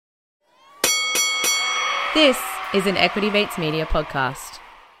This is an Equity Mates Media podcast.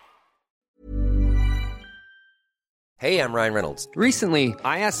 Hey, I'm Ryan Reynolds. Recently,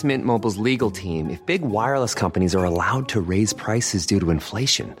 I asked Mint Mobile's legal team if big wireless companies are allowed to raise prices due to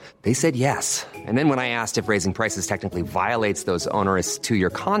inflation. They said yes. And then when I asked if raising prices technically violates those onerous two-year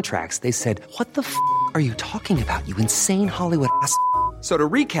contracts, they said, "What the f*** are you talking about, you insane Hollywood ass?" So to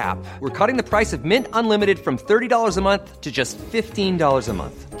recap, we're cutting the price of Mint Unlimited from $30 a month to just $15 a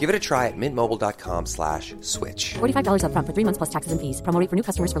month. Give it a try at mintmobile.com/switch. $45 up front for 3 months plus taxes and fees. Promo rate for new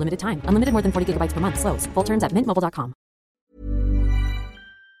customers for limited time. Unlimited more than 40 gigabytes per month. Slows full terms at mintmobile.com.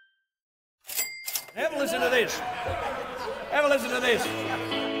 Have a listen to this. Have a listen to this.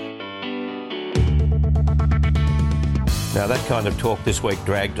 Now, that kind of talk this week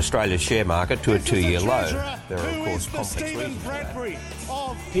dragged Australia's share market to a two-year low. There are, of course, complex reasons for that.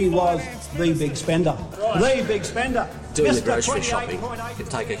 He was the big spender. The big spender. Doing the grocery shopping could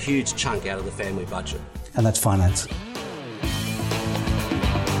take a huge chunk out of the family budget. And that's finance.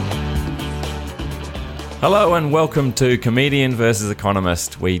 Hello and welcome to Comedian versus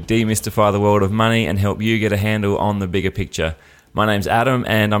Economist. We demystify the world of money and help you get a handle on the bigger picture. My name's Adam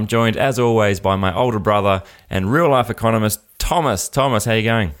and I'm joined as always by my older brother and real life economist Thomas. Thomas, how you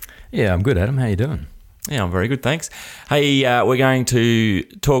going? Yeah, I'm good, Adam. How you doing? Yeah, I'm very good, thanks. Hey, we're going to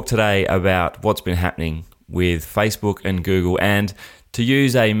talk today about what's been happening with Facebook and Google and, to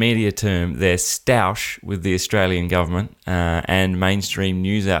use a media term, their stoush with the Australian government and mainstream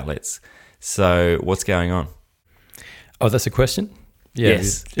news outlets. So what's going on? Oh, that's a question? Yeah,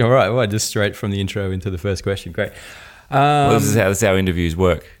 yes. All right, well, just straight from the intro into the first question. Great. Well, this is how interviews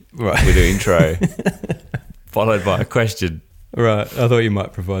work. Right. We do intro followed by a question. Right. I thought you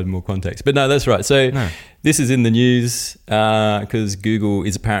might provide more context. But no, that's right. So This is in the news because Google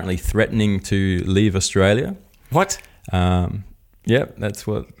is apparently threatening to leave Australia. What? Yep, that's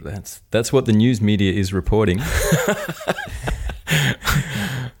what the news media is reporting.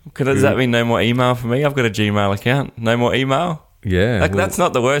 Does that mean no more email for me? I've got a Gmail account. No more email? Yeah. That's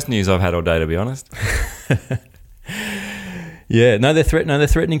not the worst news I've had all day, to be honest. Yeah, they're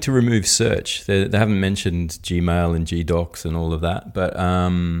threatening to remove search. They haven't mentioned Gmail and GDocs and all of that, but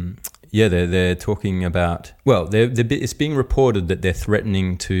they're talking about. Well, it's being reported that they're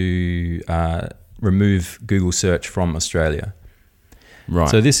threatening to remove Google search from Australia. Right.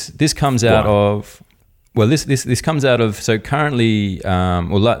 So this comes out of. Well, this comes out of. So currently,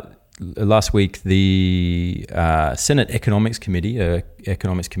 last week the Senate Economics Committee, I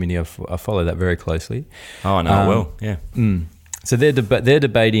follow that very closely. Oh, I know it well. Yeah. So they're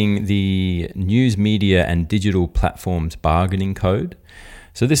debating the News Media and Digital Platforms Bargaining Code.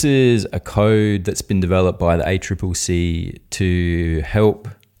 So this is a code that's been developed by the ACCC to help,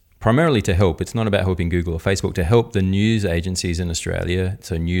 primarily to help. It's not about helping Google or Facebook, to help the news agencies in Australia.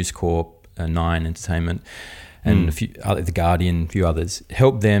 So News Corp, Nine Entertainment, and a few, The Guardian, a few others.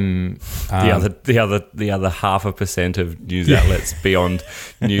 Help them. The other 0.5% of news outlets beyond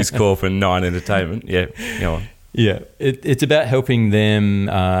News Corp and Nine Entertainment. Yeah, go on. Yeah, it's about helping them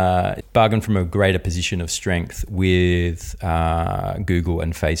bargain from a greater position of strength with Google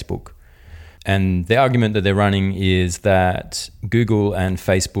and Facebook. And the argument that they're running is that Google and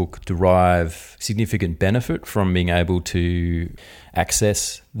Facebook derive significant benefit from being able to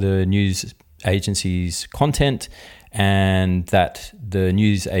access the news agencies' content, and that the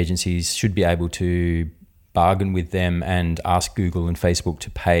news agencies should be able to bargain with them and ask Google and Facebook to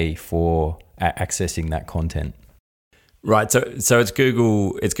pay for accessing that content. Right, so it's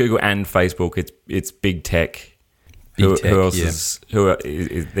Google and Facebook. It's big tech. Who else is?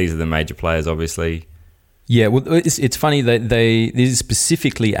 These are the major players, obviously. Yeah, well, it's funny that this is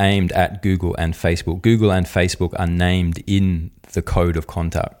specifically aimed at Google and Facebook. Google and Facebook are named in the code of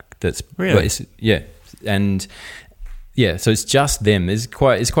conduct. That's really, so it's just them. It's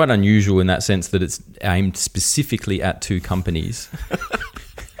quite unusual in that sense that it's aimed specifically at two companies.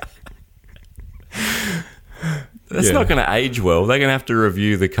 That's not going to age well. They're going to have to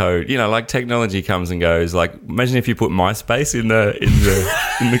review the code. You know, like technology comes and goes. Like, imagine if you put MySpace in the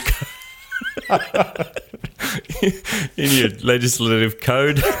in your legislative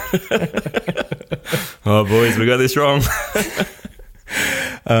code. Oh, boys, we got this wrong.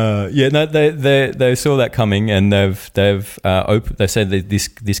 They saw that coming, and they've said that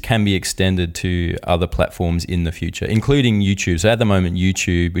this can be extended to other platforms in the future, including YouTube. So at the moment,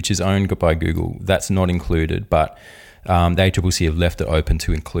 YouTube, which is owned by Google, that's not included, but the ACCC have left it open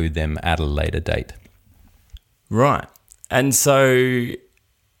to include them at a later date. Right, and so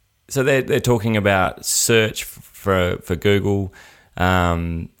they're talking about search for Google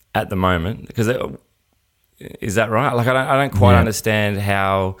at the moment, because is that right? Like I don't quite understand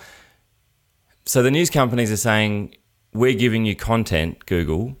how So the news companies are saying, we're giving you content,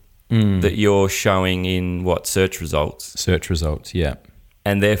 Google, that you're showing in search results? Search results, yeah.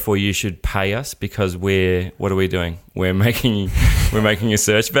 And therefore you should pay us because what are we doing? We're making your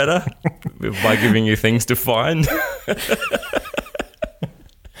search better by giving you things to find.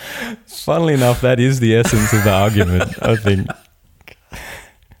 Funnily enough, that is the essence of the argument, I think.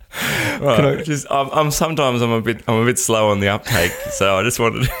 Right. I'm a bit slow on the uptake, so I just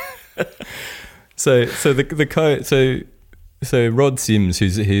wanted. So Rod Sims,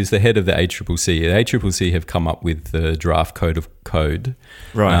 who's the head of the ACCC have come up with the draft code of code,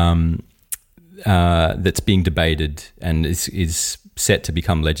 right? That's being debated and is set to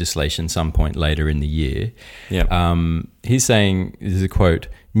become legislation some point later in the year. Yeah. He's saying, this is a quote,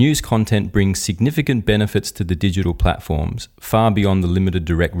 "News content brings significant benefits to the digital platforms, far beyond the limited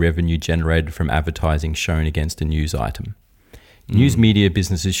direct revenue generated from advertising shown against a news item. News media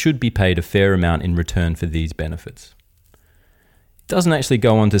businesses should be paid a fair amount in return for these benefits." It doesn't actually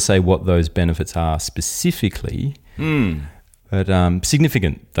go on to say what those benefits are specifically, but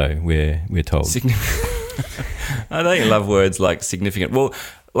significant, though, we're told. I don't love words like significant. Well,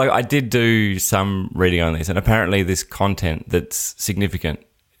 like I did do some reading on this, and apparently this content that's significant,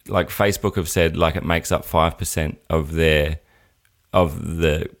 like Facebook have said, like it makes up 5% of the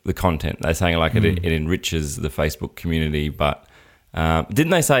content. They're saying like it enriches the Facebook community, but didn't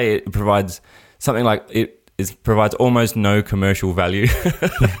they say it provides something like it provides almost no commercial value,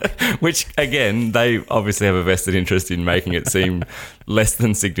 which again they obviously have a vested interest in making it seem less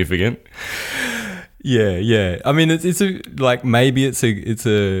than significant. Yeah. I mean, maybe it's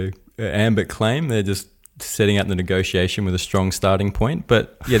a ambit claim. They're just setting up the negotiation with a strong starting point.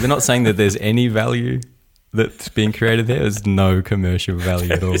 But yeah, they're not saying that there's any value that's being created there. There's no commercial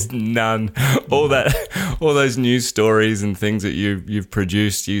value at all. There's none. All those news stories and things that you've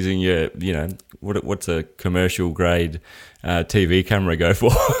produced using your, what's a commercial grade TV camera go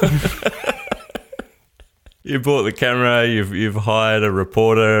for? You bought the camera, you've hired a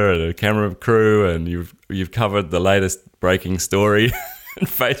reporter and a camera crew, and you've covered the latest breaking story. And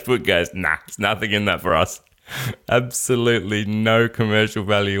Facebook goes, nah, there's nothing in that for us. Absolutely no commercial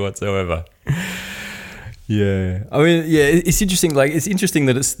value whatsoever. Yeah, I mean, yeah, it's interesting. Like, it's interesting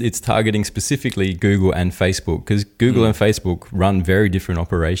that it's targeting specifically Google and Facebook, because Google and Facebook run very different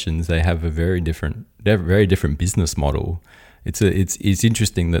operations. They have a very different business model. It's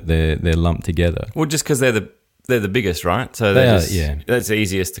interesting that they're lumped together. Well, just because they're the biggest, right? So that's the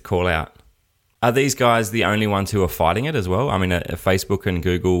easiest to call out. Are these guys the only ones who are fighting it as well? I mean, are Facebook and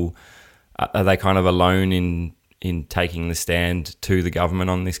Google, are they kind of alone in taking the stand to the government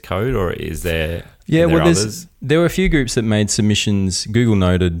on this code, or is there? Yeah, others? There were a few groups that made submissions. Google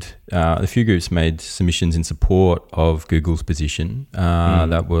noted a few groups made submissions in support of Google's position.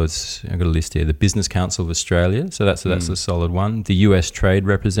 That was, I've got a list here, the Business Council of Australia. So that's a solid one. The US Trade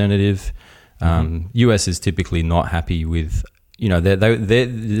Representative. US is typically not happy with,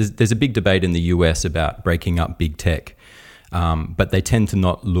 there's a big debate in the US about breaking up big tech, but they tend to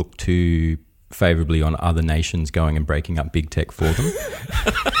not look too favorably on other nations going and breaking up big tech for them.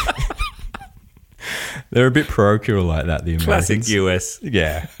 They're a bit parochial like that, the Americans. Classic US.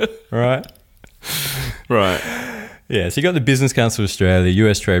 Yeah. Right? Right. Yeah, so you got the Business Council of Australia,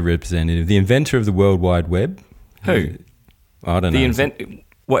 US Trade Representative, the inventor of the World Wide Web. Who? I don't know.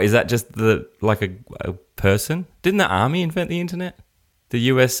 What, is that just a person? Didn't the Army invent the internet? I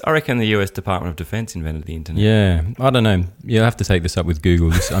reckon the US Department of Defense invented the internet. Yeah, I don't know. You'll have to take this up with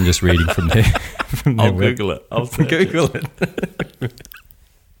Google. I'm just reading from their I'll web. Google it. I'll Google it.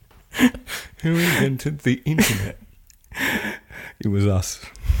 Who invented the internet? It was us.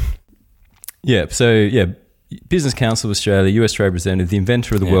 Yeah, Business Council of Australia, US Trade Representative, the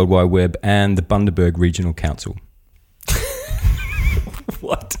inventor of the World Wide Web, and the Bundaberg Regional Council.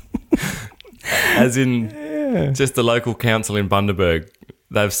 What? As in just the local council in Bundaberg.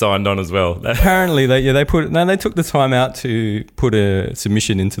 They've signed on as well. Apparently, they took the time out to put a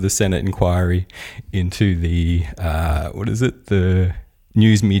submission into the Senate inquiry into the the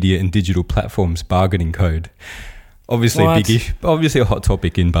News Media and Digital Platforms Bargaining Code. Obviously, obviously a hot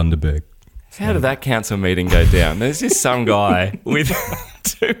topic in Bundaberg. How did that council meeting go down? There's just some guy with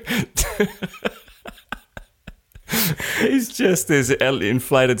he's just this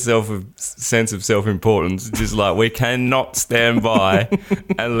inflated sense of self-importance, just like, we cannot stand by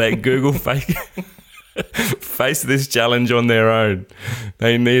and let Google face this challenge on their own.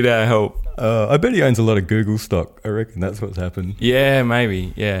 They need our help. I bet he owns a lot of Google stock. I reckon that's what's happened. Yeah,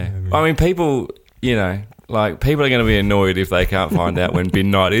 maybe. Yeah. I mean, people, people are going to be annoyed if they can't find out when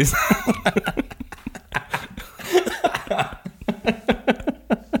bin night is.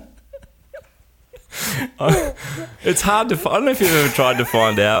 It's hard to find. I don't know if you've ever tried to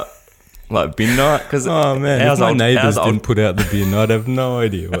find out, like, bin night. Because oh man, if my neighbours didn't put out the bin, I'd have no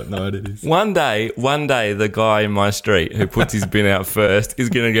idea what night it is. One day, the guy in my street who puts his bin out first is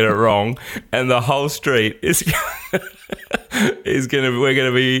going to get it wrong, and the whole street is it's going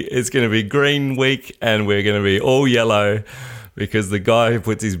to be Green Week, and we're going to be all yellow because the guy who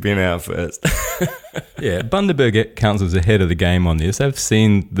puts his bin out first. Yeah, Bundaberg Council's ahead of the game on this. I've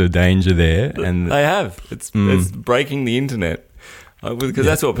seen the danger there, and they have. It's breaking the internet. Because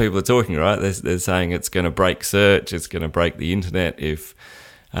that's what people are talking, right? They're saying it's going to break search, it's going to break the internet if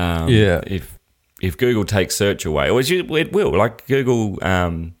Google takes search away, which it will. Like Google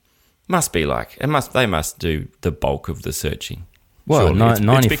must be like they must do the bulk of the searching. Well,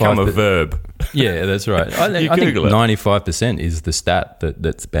 95%. It's become a verb. Yeah, that's right. I think 95% is the stat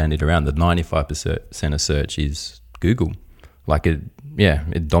that's bandied around. That 95% of search is Google. Like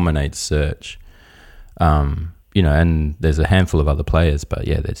it dominates search. And there's a handful of other players, but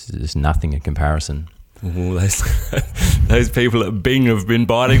there's nothing in comparison. Ooh, those people at Bing have been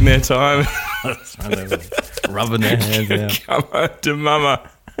biding their time. Rubbing their hands out. Come home to mama.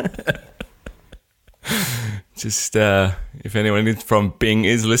 Just if anyone from Bing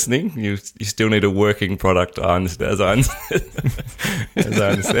is listening, you still need a working product, as I understand.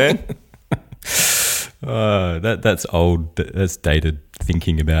 That's old. That's dated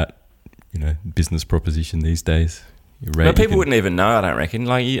thinking about business proposition these days. But people wouldn't even know. I don't reckon.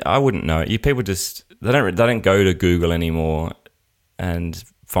 Like I wouldn't know. People just they don't go to Google anymore and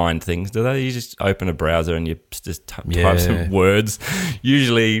find things, do they? You just open a browser and you just type some words,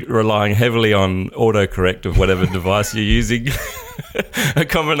 usually relying heavily on autocorrect of whatever device you're using. A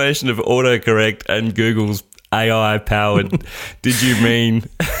combination of autocorrect and Google's AI-powered did you mean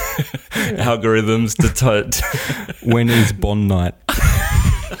algorithms to when is Bond night?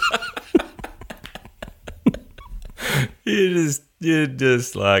 You're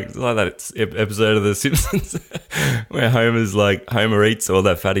just like that episode of The Simpsons where Homer eats all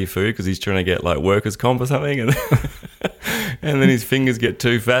that fatty food because he's trying to get like workers' comp or something, and then his fingers get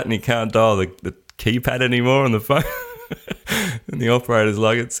too fat and he can't dial the keypad anymore on the phone. And the operator's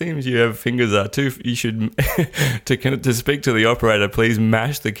like, "It seems you have fingers are too. You should to speak to the operator. Please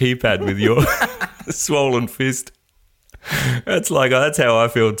mash the keypad with your swollen fist." That's how I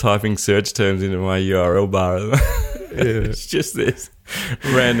feel typing search terms into my URL bar. It's just this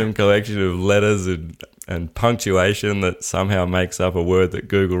random collection of letters and punctuation that somehow makes up a word that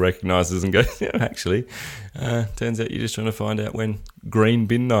Google recognises and goes, actually, turns out you're just trying to find out when green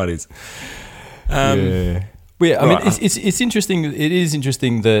bin night is. I mean, it's interesting. It is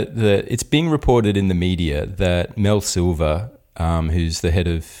interesting that it's being reported in the media that Mel Silver, who's the head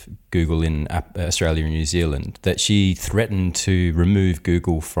of Google in Australia and New Zealand, that she threatened to remove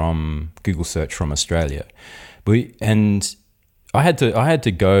Google search from Australia. And I had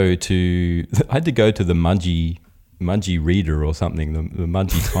to go to the Mudgee Reader or something, the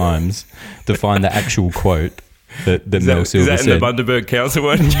Mudgee Times, to find the actual quote that Mel Silver said. Is that in the Bundaberg Council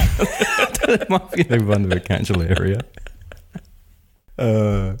one? It might be in the Bundaberg Council area.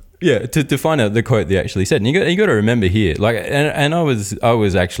 To find out the quote they actually said. And you got to remember here, and I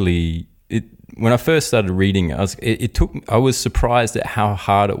was actually when I first started reading, I was surprised at how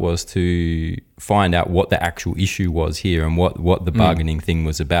hard it was to find out what the actual issue was here and what the bargaining thing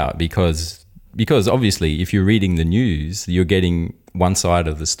was about, because obviously if you're reading the news, you're getting one side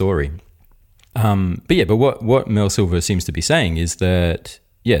of the story. But what Mel Silver seems to be saying is that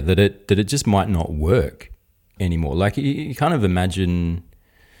it just might not work anymore. Like you kind of imagine.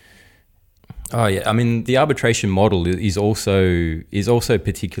 Oh yeah, I mean the arbitration model is also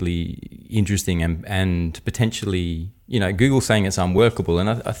particularly interesting and potentially, Google saying it's unworkable, and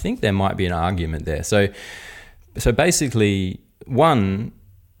I think there might be an argument there. So basically, one,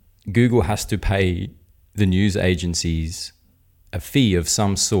 Google has to pay the news agencies a fee of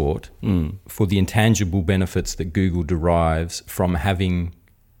some sort for the intangible benefits that Google derives from having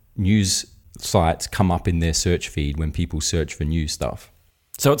news sites come up in their search feed when people search for new stuff.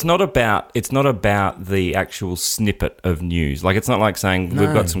 So it's not about the actual snippet of news. Like it's not like saying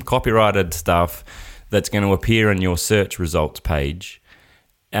we've got some copyrighted stuff that's going to appear in your search results page.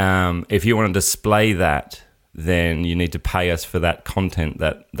 If you want to display that, then you need to pay us for that content,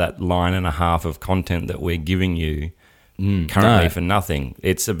 that line and a half of content that we're giving you currently for nothing.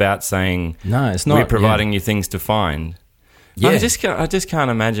 It's about saying it's not. We're providing you things to find. Yeah, I just can't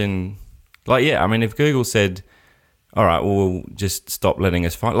imagine. I mean, if Google said, all right, well, we'll just stop letting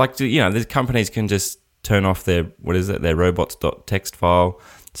us find. The companies can just turn off their robots.txt file,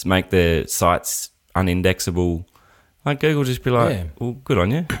 just make their sites unindexable. Like Google just be like, well, good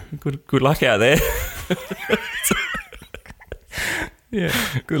on you. Good luck out there. Yeah.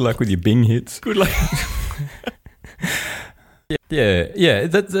 Good luck with your Bing hits. Good luck. Yeah.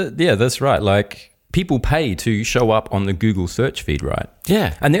 That's right. Like, people pay to show up on the Google search feed, right?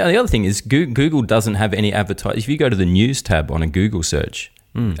 Yeah. And the other thing is Google doesn't have any advertising. If you go to the news tab on a Google search,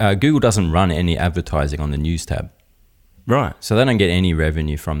 Google doesn't run any advertising on the news tab. Right. So they don't get any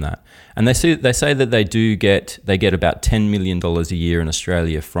revenue from that. And they say that they get about $10 million a year in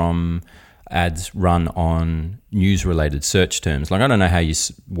Australia from ads run on news-related search terms. Like, I don't know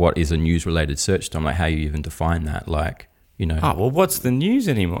what is a news-related search term, like how you even define that. Like, you know. Oh, well, what's the news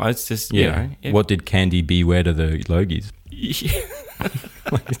anymore? It's just, you know. What did Candy B wear to the Logies?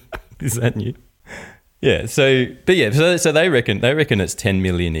 Is that new? Yeah. So they reckon it's 10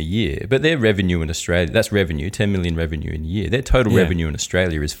 million a year, but their revenue in Australia, that's revenue, 10 million revenue in a year. Their total revenue in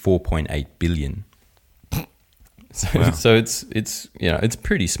Australia is 4.8 billion. So it's you know, it's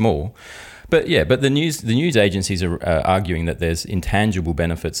pretty small. But the news agencies are arguing that there's intangible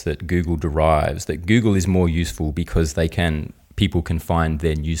benefits that Google derives, that Google is more useful because people can find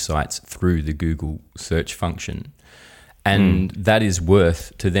their news sites through the Google search function. And that is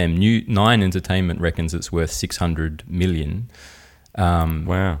worth to them. Nine Entertainment reckons it's worth 600 million.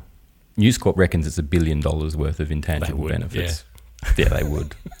 Wow. News Corp reckons it's $1 billion worth of intangible benefits. Yeah, they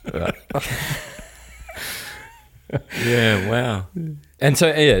would. Yeah, wow. And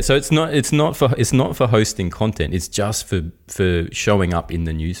so it's not for hosting content. It's just for showing up in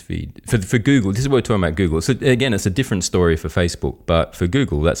the newsfeed. For Google, this is what we're talking about Google. So again, it's a different story for Facebook, but for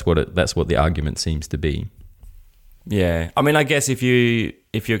Google, that's what the argument seems to be. Yeah. I mean, I guess if you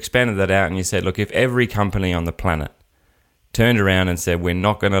expanded that out and you said, look, if every company on the planet turned around and said, we're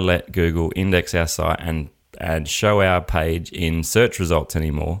not going to let Google index our site and show our page in search results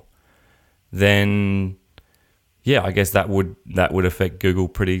anymore, then yeah, I guess that would affect Google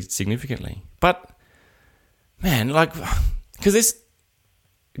pretty significantly. But man, like, because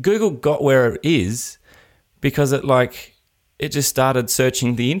Google got where it is because it just started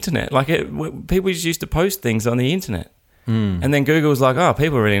searching the internet. Like, people just used to post things on the internet. And then Google was like, oh,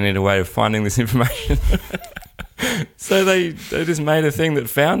 people really need a way of finding this information. So they just made a thing that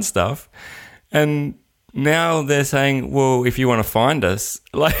found stuff. And now they're saying, well, if you want to find us,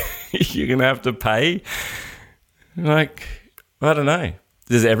 like, you're going to have to pay. Like, I don't know.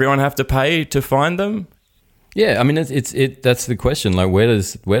 Does everyone have to pay to find them? Yeah, I mean, that's the question. Like, where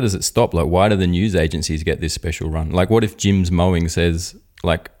does it stop? Like, why do the news agencies get this special run? Like, what if Jim's Mowing says,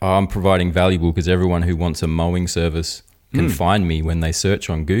 like, oh, I'm providing valuable because everyone who wants a mowing service can find me when they search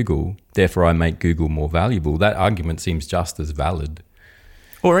on Google, therefore I make Google more valuable. That argument seems just as valid.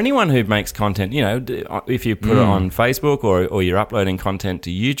 Or anyone who makes content, you know, if you put it on Facebook or you're uploading content to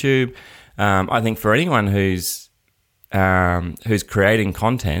YouTube, I think for anyone who's creating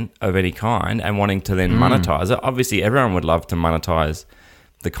content of any kind and wanting to then monetize it, obviously everyone would love to monetize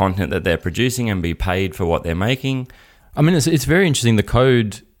the content that they're producing and be paid for what they're making. I mean, it's very interesting. The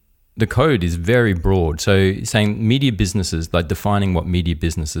code is very broad. So saying media businesses, like defining what media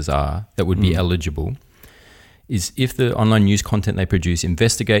businesses are that would be eligible, is if the online news content they produce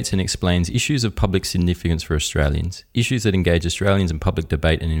investigates and explains issues of public significance for Australians, issues that engage Australians in public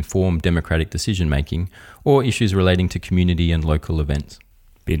debate and inform democratic decision-making, or issues relating to community and local events.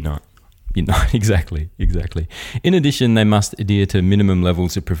 Midnight. Exactly. In addition, they must adhere to minimum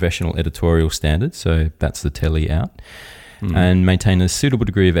levels of professional editorial standards, so that's the telly out, and maintain a suitable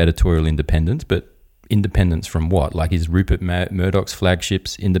degree of editorial independence, but independence from what? Like, is Rupert Murdoch's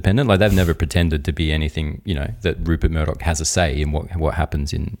flagships independent? Like, they've never pretended to be anything, you know, that Rupert Murdoch has a say in what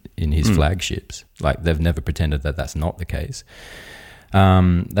happens in his flagships. Like, they've never pretended that that's not the case. They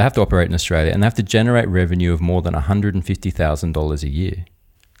have to operate in Australia and they have to generate revenue of more than $150,000 a year.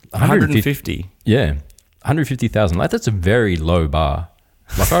 150? Yeah, 150,000. Like, that's a very low bar.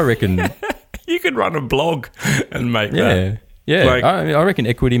 Like, I reckon... You could run a blog and make that. Yeah, like, I reckon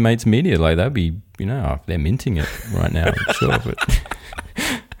Equity Mates Media, like, that'd be, you know, they're minting it right now, I'm sure. But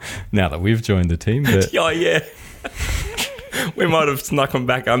now that we've joined the team, but oh yeah, we might have snuck them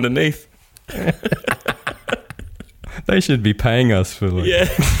back underneath. They should be paying us for like. Yeah,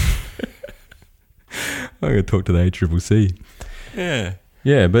 I'm gonna talk to the ACCC. Yeah.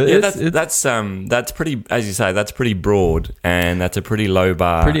 Yeah, but that's pretty, as you say, that's pretty broad, and that's a pretty low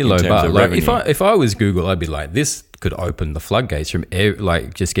bar. Pretty low bar. Of like, revenue. if I was Google, I'd be like, this could open the floodgates from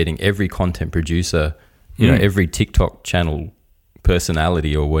like just getting every content producer, you know, every TikTok channel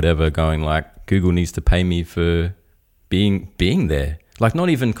personality or whatever, going like, Google needs to pay me for being there. Like, not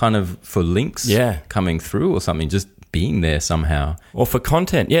even kind of for links coming through or something, just being there somehow. Or for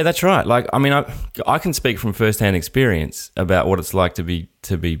content. Yeah, that's right. Like, I mean, I can speak from firsthand experience about what it's like to be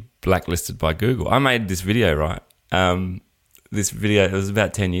blacklisted by Google. I made this video, right? This video, it was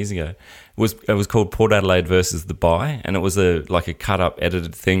about 10 years ago. It was called Port Adelaide versus the Bye, and it was a cut-up,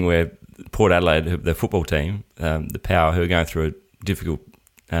 edited thing where Port Adelaide, the football team, the Power, who are going through a difficult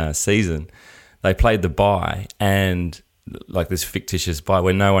season, they played the Bye, and like this fictitious Bye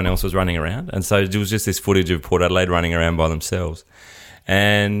where no one else was running around. And so it was just this footage of Port Adelaide running around by themselves.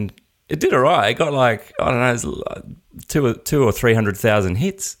 And it did all right. It got like, I don't know, it was 200,000 or 300,000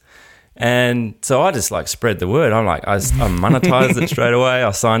 hits. And so I just like spread the word. I'm like, I monetized it straight away. I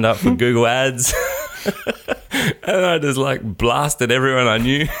signed up for Google Ads. And I just like blasted everyone I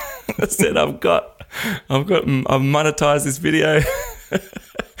knew. I said, I've monetized this video.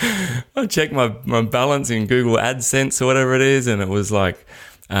 I checked my balance in Google AdSense or whatever it is, and it was like,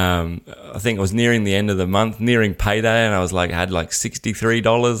 I think it was nearing the end of the month, nearing payday, and I was like, I had like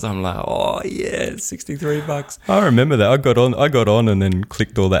 $63. I'm like, oh yeah, $63. I remember that. I got on and then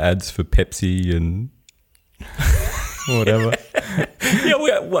clicked all the ads for Pepsi and whatever.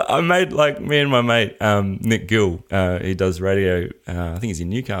 Yeah, I made, like, me and my mate Nick Gill, he does radio, I think he's in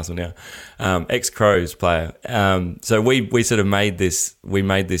Newcastle now, ex-Crows player. So we sort of made this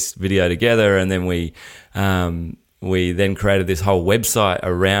video together, and then we then created this whole website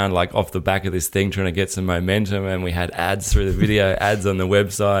around, like, off the back of this thing, trying to get some momentum, and we had ads through the video, ads on the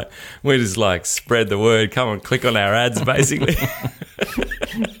website. We just like spread the word, come and click on our ads, basically.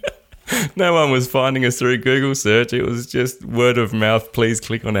 No one was finding us through Google search. It was just word of mouth. Please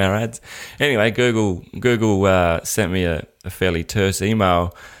click on our ads. Anyway, Google sent me a fairly terse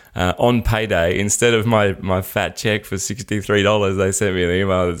email on payday. Instead of my fat check for $63, they sent me an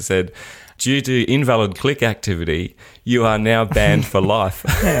email that said, due to invalid click activity, you are now banned for life.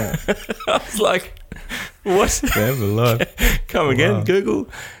 I was like, what? Banned for life. Come again, wow. Google.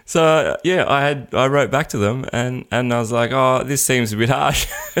 So yeah, I wrote back to them and I was like, oh, this seems a bit harsh.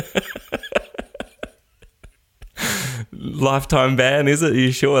 Lifetime ban, is it? Are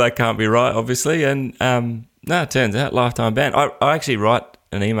you sure? That can't be right, obviously. And no, it turns out lifetime ban. I actually write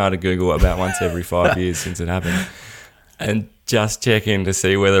an email to Google about once every 5 years since it happened, and just check in to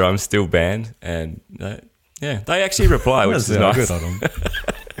see whether I'm still banned. And they actually reply, which is nice. Good on them.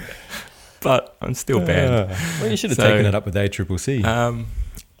 But I'm still banned. Well, you should have taken it up with ACCC. I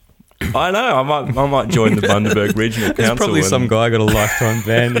know. I might join the Bundaberg Regional Council. There's probably some guy got a lifetime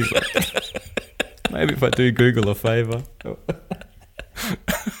ban. He's like, maybe if I do Google a favour.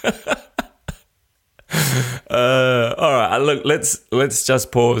 All right. Look, let's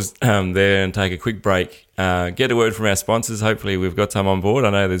just pause there and take a quick break. Get a word from our sponsors. Hopefully, we've got some on board. I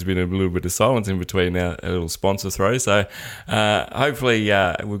know there's been a little bit of silence in between our little sponsor throw. So hopefully,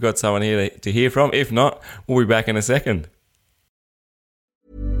 we've got someone here to hear from. If not, we'll be back in a second.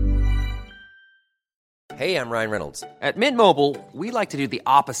 Hey, I'm Ryan Reynolds. At Mint Mobile, we like to do the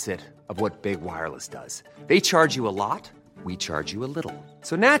opposite of what Big Wireless does. They charge you a lot. We charge you a little.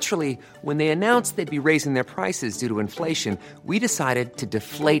 So naturally, when they announced they'd be raising their prices due to inflation, we decided to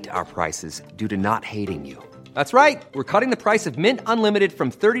deflate our prices due to not hating you. That's right. We're cutting the price of Mint Unlimited from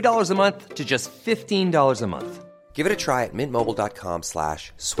 $30 a month to just $15 a month. Give it a try at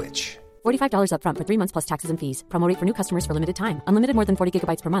mintmobile.com/switch. $45 up front for 3 months plus taxes and fees. Promo rate for new customers for limited time. Unlimited more than 40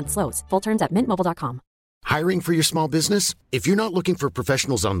 gigabytes per month. Slows full terms at mintmobile.com. Hiring for your small business? If you're not looking for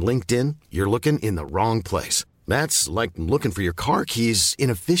professionals on LinkedIn, you're looking in the wrong place. That's like looking for your car keys in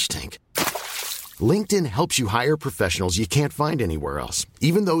a fish tank. LinkedIn helps you hire professionals you can't find anywhere else,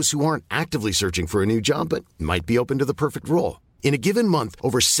 even those who aren't actively searching for a new job but might be open to the perfect role. In a given month,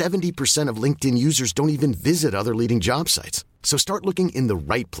 over 70% of LinkedIn users don't even visit other leading job sites. So start looking in the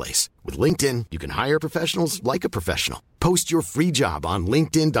right place. With LinkedIn, you can hire professionals like a professional. Post your free job on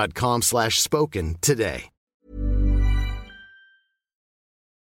linkedin.com/spoken today.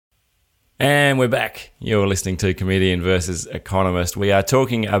 And we're back. You're listening to Comedian versus Economist. We are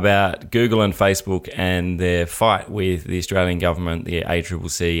talking about Google and Facebook and their fight with the Australian government, the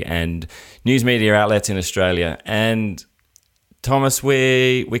ACCC, and news media outlets in Australia. And Thomas,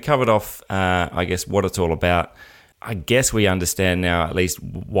 we covered off, I guess, what it's all about. I guess we understand now at least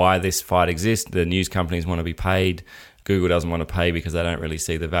why this fight exists. The news companies want to be paid. Google doesn't want to pay because they don't really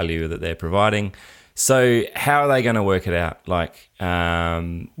see the value that they're providing. So how are they going to work it out? Like,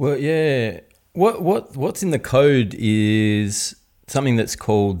 well, yeah. What's in the code is something that's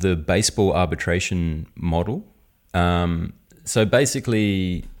called the baseball arbitration model. So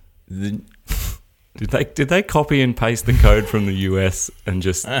basically, did they copy and paste the code from the US and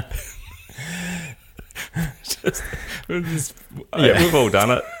just we've all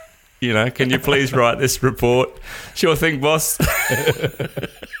done it. You know, can you please write this report? Sure thing, boss.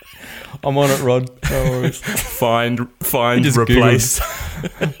 I'm on it, Rod. No worries. Find, replace.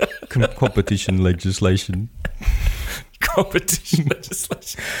 Competition legislation. Competition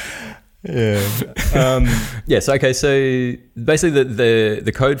legislation. Yeah. Yes. Okay. So basically,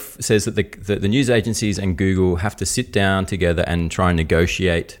 the code says that the news agencies and Google have to sit down together and try and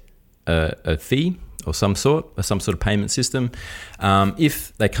negotiate a fee or some sort of payment system.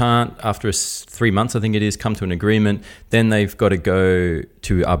 If they can't, after 3 months, I think it is, come to an agreement, then they've got to go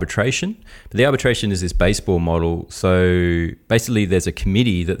to arbitration. But the arbitration is this baseball model. So basically, there's a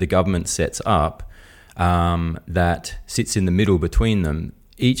committee that the government sets up that sits in the middle between them.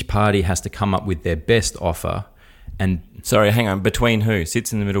 Each party has to come up with their best offer. And sorry, hang on. Between who?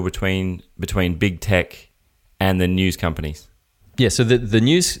 Sits in the middle between big tech and the news companies. Yeah, so the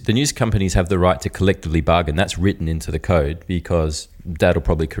news companies have the right to collectively bargain. That's written into the code, because Dad will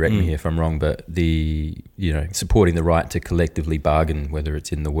probably correct me if I'm wrong, but supporting the right to collectively bargain, whether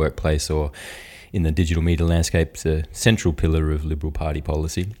it's in the workplace or in the digital media landscape, is a central pillar of Liberal Party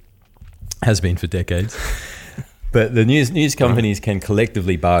policy. Has been for decades. But the news companies can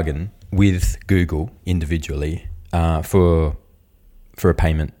collectively bargain with Google individually for a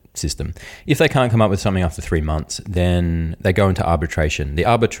payment system. If they can't come up with something after 3 months, then they go into arbitration. The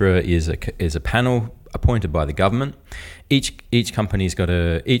arbiter is a panel appointed by the government. Each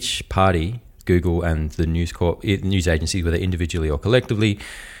party, Google and the news agencies, whether individually or collectively,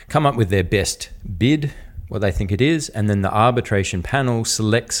 come up with their best bid, what they think it is, and then the arbitration panel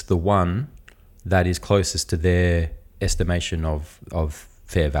selects the one that is closest to their estimation of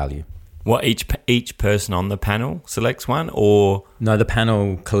fair value. What, each person on the panel selects one, or no? The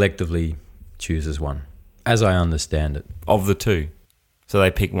panel collectively chooses one, as I understand it. Of the two, so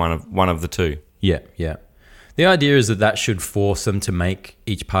they pick one of the two. Yeah. The idea is that should force them to make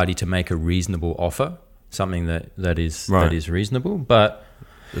each party to make a reasonable offer, something that is reasonable, but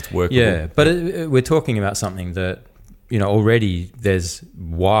it's workable. Yeah, but we're talking about something that, already there's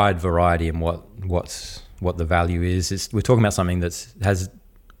wide variety in what the value is. We're talking about something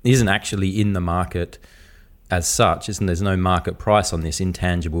isn't actually in the market as such. There's no market price on this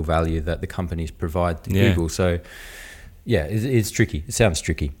intangible value that the companies provide to Google. So yeah, it's tricky. It sounds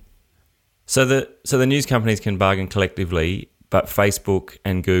tricky. So the news companies can bargain collectively, but Facebook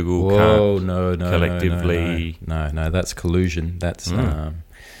and Google can't collectively. No, that's collusion. That's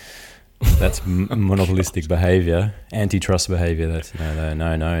that's monopolistic behavior, antitrust behavior. That's no.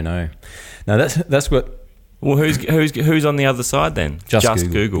 No, that's what. Well, who's on the other side then?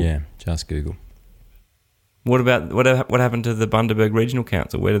 Just Google. Yeah, just Google. What happened to the Bundaberg Regional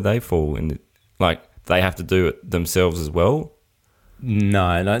Council? Where did they fall in? They have to do it themselves as well. No.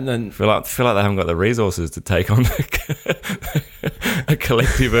 I feel like they haven't got the resources to take on a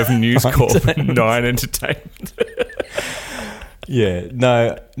collective of News Corp, Nine Entertainment. Yeah,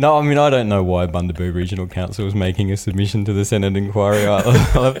 no. I mean, I don't know why Bundaberg Regional Council was making a submission to the Senate inquiry. I'll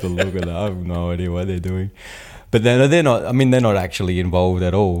have to look at that. I have no idea what they're doing. But they're not. I mean, they're not actually involved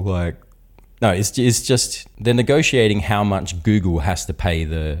at all. It's just they're negotiating how much Google has to pay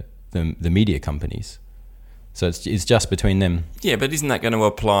the media companies. So it's just between them. Yeah, but isn't that going to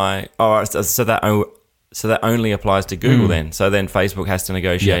apply? Oh, so that only applies to Google then. So then Facebook has to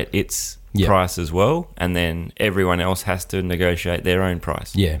negotiate its price as well, and then everyone else has to negotiate their own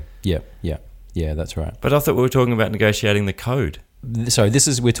price. Yeah, that's right. But I thought we were talking about negotiating the code. So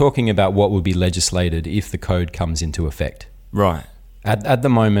we're talking about what would be legislated if the code comes into effect. Right. At the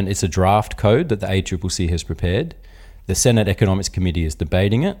moment, it's a draft code that the ACCC has prepared. The Senate Economics Committee is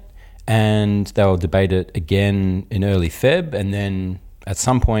debating it, and they'll debate it again in early Feb, and then at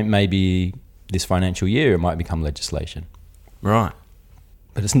some point, maybe this financial year, it might become legislation. Right.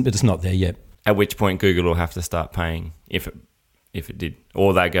 But it's not there yet. At which point Google will have to start paying if it did,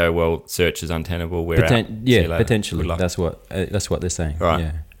 or they go, well, search is untenable. We're out. Yeah, potentially. That's what they're saying. Right.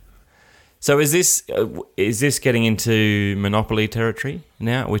 Yeah. So is this getting into monopoly territory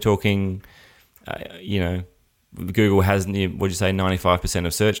now? We're talking, Google has, would you say, 95%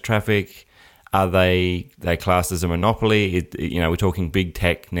 of search traffic. Are they classed as a monopoly? We're talking big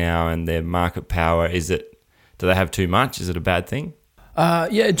tech now and their market power. Do they have too much? Is it a bad thing?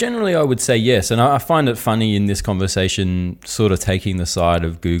 Yeah, generally I would say yes. And I find it funny in this conversation sort of taking the side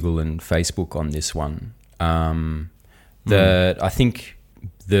of Google and Facebook on this one. I think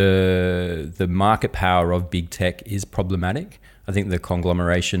the market power of big tech is problematic. I think the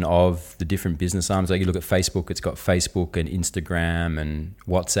conglomeration of the different business arms, like you look at Facebook, it's got Facebook and Instagram and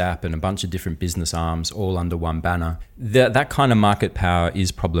WhatsApp and a bunch of different business arms all under one banner. That kind of market power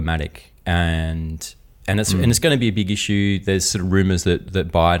is problematic. And And it's going to be a big issue. There's sort of rumors that the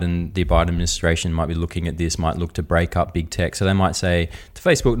Biden administration might be looking at this, might look to break up big tech. So they might say to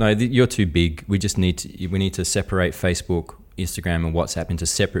Facebook, no, you're too big. We need to separate Facebook, Instagram and WhatsApp into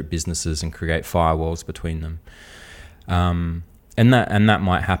separate businesses and create firewalls between them. And that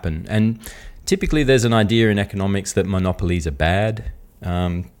might happen. And typically there's an idea in economics that monopolies are bad.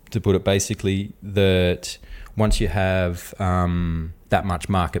 To put it basically, that once you have that much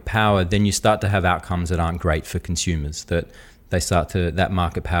market power, then you start to have outcomes that aren't great for consumers. That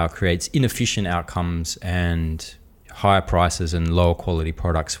market power creates inefficient outcomes and higher prices and lower quality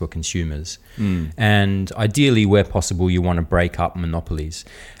products for consumers. And ideally, where possible, you want to break up monopolies.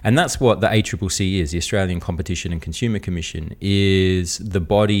 And that's what the ACCC is, the Australian Competition and Consumer Commission, is the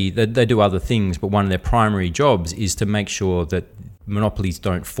body that they do other things, but one of their primary jobs is to make sure that monopolies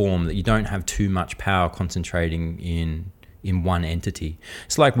don't form, that you don't have too much power concentrating in one entity.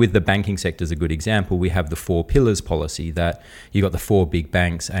 It's like with the banking sector is a good example. We have the 4 pillars policy that you got the 4 big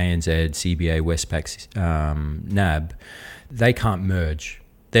banks, ANZ, CBA, Westpac, NAB. They can't merge.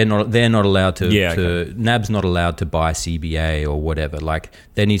 They're not allowed to. NAB's not allowed to buy CBA or whatever. Like,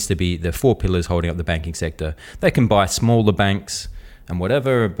 there needs to be the 4 pillars holding up the banking sector. They can buy smaller banks and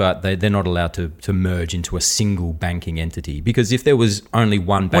whatever, but they're not allowed to merge into a single banking entity. Because if there was only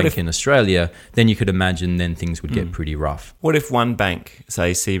one bank in Australia, then you could imagine then things would get pretty rough. What if one bank,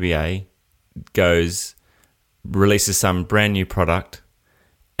 say CBA, releases some brand new product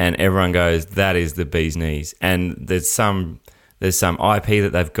and everyone goes, that is the bee's knees, and there's some IP that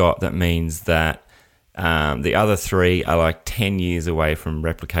they've got that means that the other 3 are like 10 years away from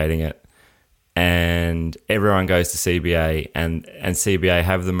replicating it, and everyone goes to CBA, and CBA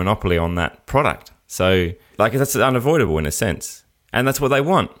have the monopoly on that product. So, like, that's unavoidable in a sense, and that's what they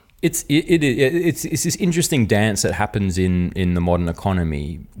want. It's this interesting dance that happens in the modern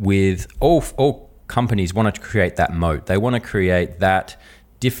economy with all companies want to create that moat. They want to create that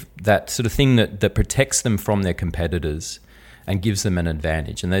sort of thing that protects them from their competitors and gives them an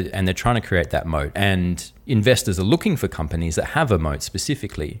advantage, and they're trying to create that moat. And investors are looking for companies that have a moat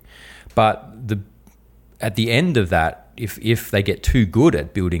specifically. But at the end of that, if they get too good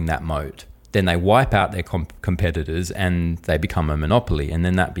at building that moat, then they wipe out their competitors and they become a monopoly, and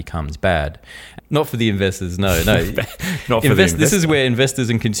then that becomes bad. Not for the investors, no. Not for this is where investors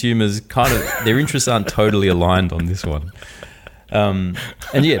and consumers their interests aren't totally aligned on this one. In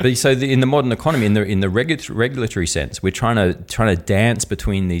the modern economy, in the regulatory sense, we're trying to dance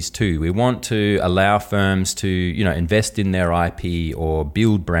between these two. We want to allow firms to invest in their IP or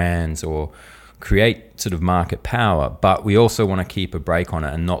build brands or create sort of market power, but we also want to keep a brake on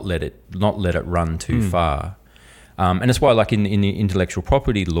it and not let it run too far. And that's why, like in the intellectual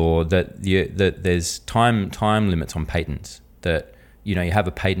property law, that there's time limits on patents. That you have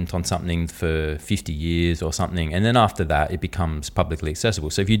a patent on something for 50 years or something, and then after that it becomes publicly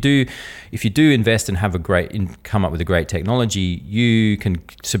accessible. So if you do invest and come up with a great technology, you can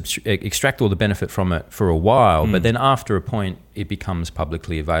extract all the benefit from it for a while, but then after a point it becomes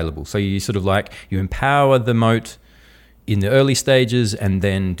publicly available. So you sort of you empower the moat in the early stages and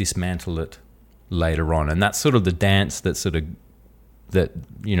then dismantle it later on, and that's sort of the dance that the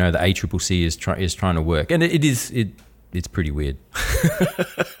ACCC is trying to work, and it's pretty weird.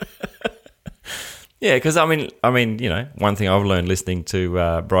 Yeah, because I mean, one thing I've learned listening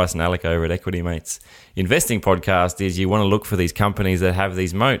to Bryce and Alec over at Equity Mates investing podcast is you want to look for these companies that have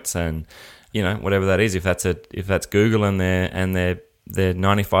these moats, and whatever that is. If that's Google and their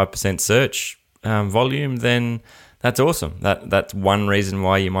 95% search volume, then that's awesome. That's one reason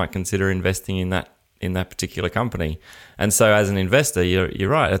why you might consider investing in that particular company. And so, as an investor, you're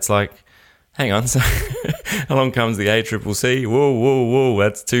right. It's like, hang on, so along comes the ACCC. Whoa,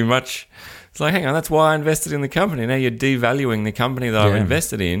 that's too much. It's like, hang on, that's why I invested in the company. Now you're devaluing the company that I've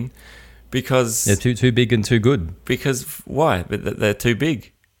invested in because they're too big and too good. Because why? They're too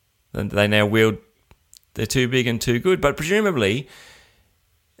big. They now wield. They're too big and too good. But presumably,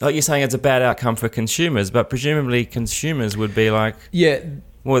 like you're saying, it's a bad outcome for consumers. But presumably, consumers would be like,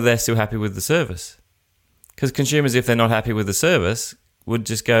 well, they're still happy with the service. Because consumers, if they're not happy with the service, would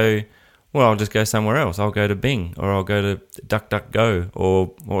just go, well, I'll just go somewhere else. I'll go to Bing, or I'll go to DuckDuckGo, or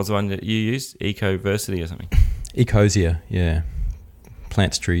what was the one that you used? Ecoversity or something? Ecosia, yeah.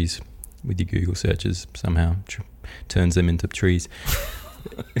 Plants trees with your Google searches, somehow turns them into trees.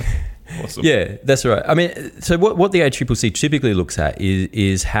 Awesome. Yeah, that's right. I mean, so what the ACCC typically looks at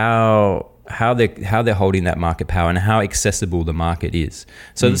is how they're holding that market power and how accessible the market is.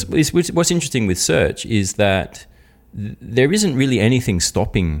 So what's interesting with search is that there isn't really anything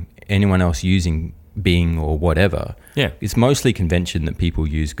stopping anyone else using Bing or whatever. Yeah. It's mostly convention that people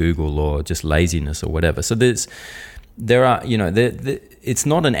use Google or just laziness or whatever. So there are, you know, it's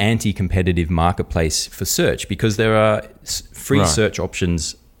not an anti-competitive marketplace for search because there are free search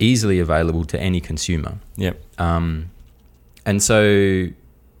options easily available to any consumer. Yep. And so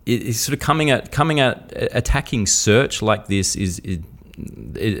it's sort of coming at attacking search like this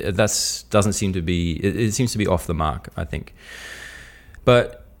doesn't seem to be, it seems to be off the mark, I think.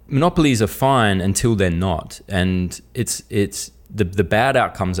 But monopolies are fine until they're not, and it's the bad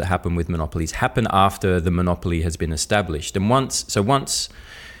outcomes that happen with monopolies happen after the monopoly has been established. And once,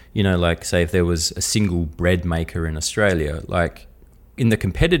 you know, like say if there was a single bread maker in Australia, like in the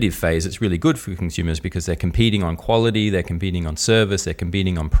competitive phase, it's really good for consumers because they're competing on quality, they're competing on service, they're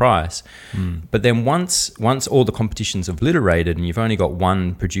competing on price. But then once all the competition's obliterated and you've only got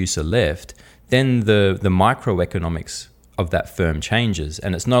one producer left, then the microeconomics of that firm changes,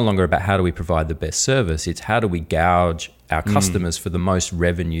 and it's no longer about how do we provide the best service, it's how do we gouge our customers for the most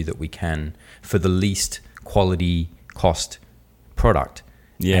revenue that we can for the least quality cost product.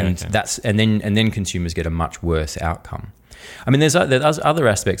 And then consumers get a much worse outcome. I mean, there's other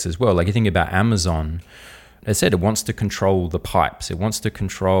aspects as well. Like you think about Amazon, as I said, it wants to control the pipes. It wants to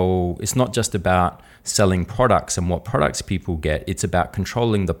control, it's not just about selling products and what products people get. It's about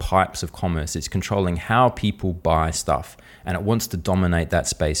controlling the pipes of commerce. It's controlling how people buy stuff. And it wants to dominate that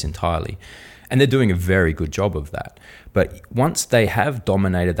space entirely. And they're doing a very good job of that. But once they have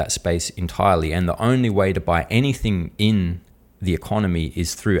dominated that space entirely, and the only way to buy anything in the economy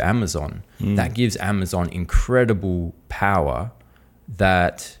is through Amazon, that gives Amazon incredible power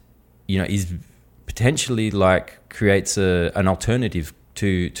that, you know, is potentially like creates an alternative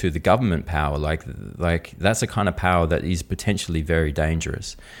to the government power. Like that's a kind of power that is potentially very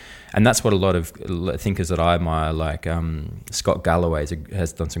dangerous. And that's what a lot of thinkers that I admire, like Scott Galloway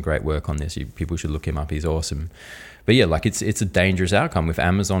has done some great work on this. People should look him up. He's awesome. But yeah, like it's a dangerous outcome if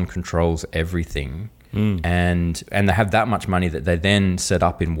Amazon controls everything. And they have that much money that they then set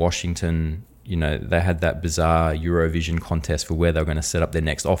up in Washington. You know, they had that bizarre Eurovision contest for where they were going to set up their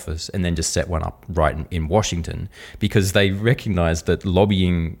next office, and then just set one up right in Washington because they recognized that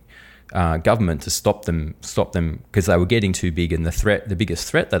lobbying government to stop them because they were getting too big, and the biggest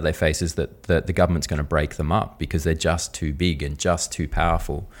threat that they face is that the government's going to break them up because they're just too big and just too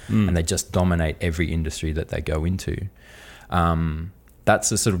powerful, and they just dominate every industry that they go into.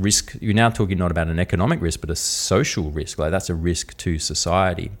 That's a sort of risk. You're now talking not about an economic risk, but a social risk. Like that's a risk to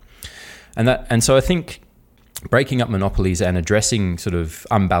society. And so I think breaking up monopolies and addressing sort of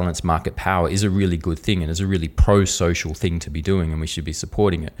unbalanced market power is a really good thing and is a really pro-social thing to be doing, and we should be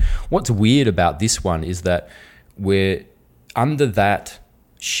supporting it. What's weird about this one is that we're under that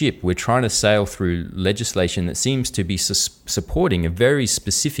ship. We're trying to sail through legislation that seems to be supporting a very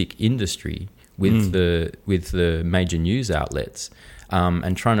specific industry with the major news outlets.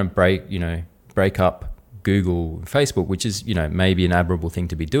 And trying to break up Google and Facebook, which is, you know, maybe an admirable thing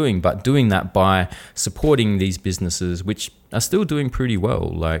to be doing, but doing that by supporting these businesses, which are still doing pretty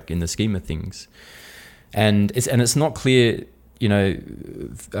well, like in the scheme of things. And it's not clear, you know,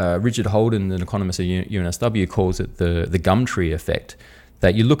 Richard Holden, an economist at UNSW, calls it the Gumtree effect,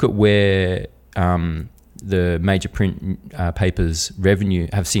 that you look at where the major print papers' revenue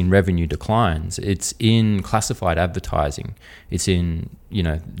have seen revenue declines. It's in classified advertising. It's in, you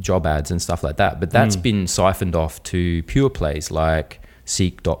know, job ads and stuff like that. But that's been siphoned off to pure plays like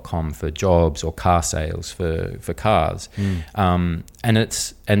Seek.com for jobs or car sales for cars. And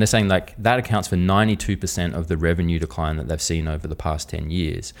they're saying like that accounts for 92% of the revenue decline that they've seen over the past 10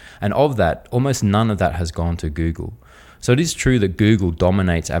 years. And of that, almost none of that has gone to Google. So it is true that Google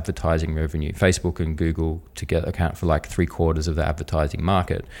dominates advertising revenue. Facebook and Google together account for like 3/4 of the advertising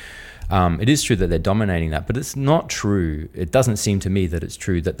market. It is true that they're dominating that, but it's not true. It doesn't seem to me that it's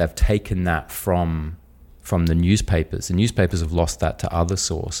true that they've taken that from the newspapers. The newspapers have lost that to other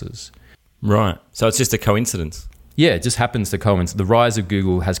sources. Right. So it's just a coincidence. Yeah, it just happens to coincide. The rise of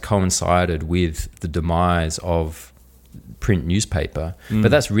Google has coincided with the demise of print newspaper, but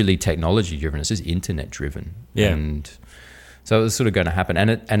that's really technology driven. It's just internet driven. Yeah. And so it was sort of going to happen,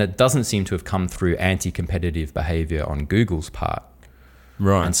 and it doesn't seem to have come through anti-competitive behavior on Google's part.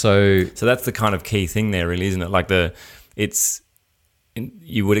 Right. And so that's the kind of key thing there, really, isn't it? Like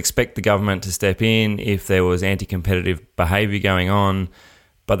you would expect the government to step in if there was anti-competitive behavior going on,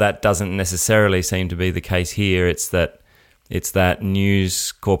 but that doesn't necessarily seem to be the case here. It's that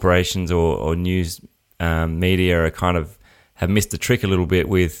news corporations or news media are kind of have missed the trick a little bit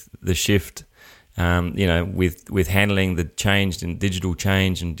with the shift. With handling the change and digital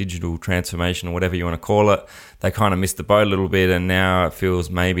transformation or whatever you want to call it, they kind of missed the boat a little bit, and now it feels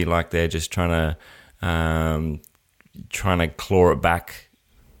maybe like they're just trying to trying to claw it back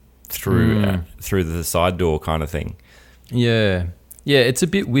through the side door kind of thing. Yeah, it's a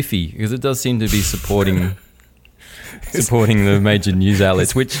bit whiffy because it does seem to be supporting the major news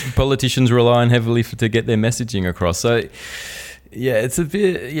outlets, which politicians rely on heavily to get their messaging across. So, yeah, it's a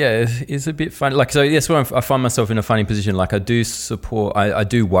bit funny. Like, so yes, I find myself in a funny position. Like, I do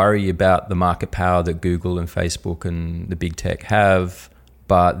worry about the market power that Google and Facebook and the big tech have,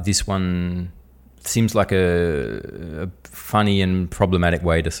 but this one seems like a funny and problematic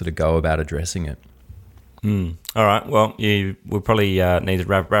way to sort of go about addressing it. All right. Well, we'll probably need to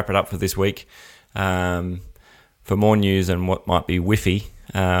wrap it up for this week. For more news and what might be whiffy,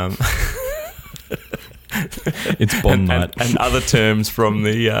 it's Bond night and other terms from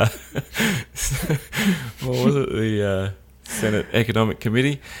the what was it? The Senate Economic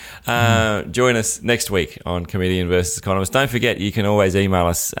Committee. Join us next week on Comedian versus Economist. Don't forget, you can always email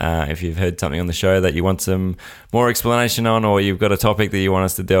us if you've heard something on the show that you want some more explanation on, or you've got a topic that you want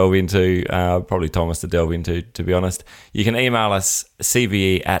us to delve into, probably Thomas to delve into, to be honest. You can email us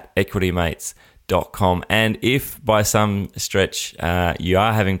cve@equitymates.com. And if by some stretch you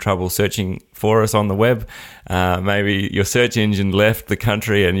are having trouble searching for us on the web, maybe your search engine left the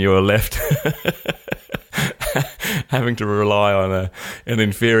country and you're left having to rely on an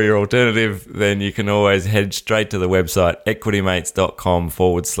inferior alternative, then you can always head straight to the website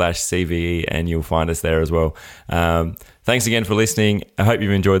equitymates.com/CVE and you'll find us there as well. Thanks again for listening. I hope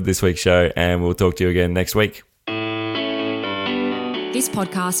you've enjoyed this week's show, and we'll talk to you again next week. This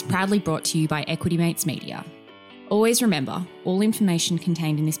podcast proudly brought to you by Equity Mates Media. Always remember, all information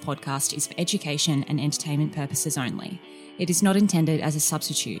contained in this podcast is for education and entertainment purposes only. It is not intended as a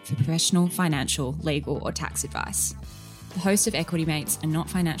substitute for professional, financial, legal, or tax advice. The hosts of Equity Mates are not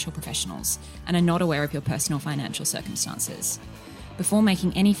financial professionals and are not aware of your personal financial circumstances. Before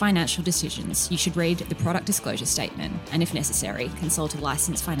making any financial decisions, you should read the product disclosure statement and, if necessary, consult a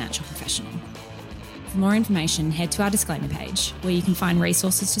licensed financial professional. For more information, head to our disclaimer page, where you can find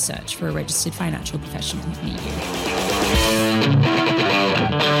resources to search for a registered financial professional near you.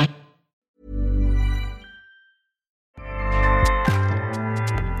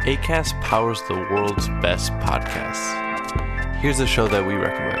 Acast powers the world's best podcasts. Here's a show that we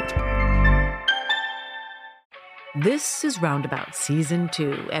recommend. This is Roundabout Season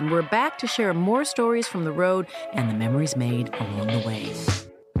 2, and we're back to share more stories from the road and the memories made along the way.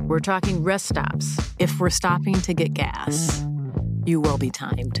 We're talking rest stops. If we're stopping to get gas, you will be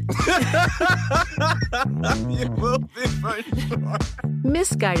timed. You will be for sure.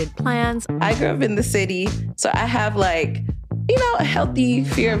 Misguided plans. I grew up in the city, so I have a healthy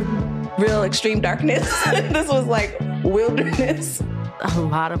fear of real extreme darkness. This was like wilderness. A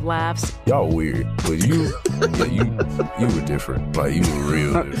lot of laughs. Y'all weird, but you were different. Like, you were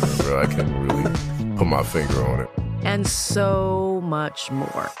real different, bro. I can't really put my finger on it. And so much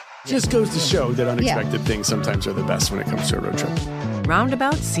more. Just goes to show that unexpected things sometimes are the best when it comes to a road trip.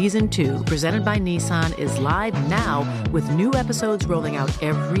 Roundabout Season 2, presented by Nissan, is live now with new episodes rolling out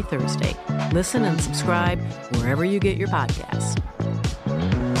every Thursday. Listen and subscribe wherever you get your podcasts.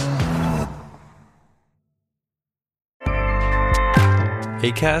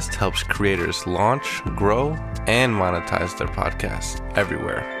 Acast helps creators launch, grow, and monetize their podcasts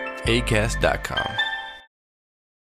everywhere. Acast.com.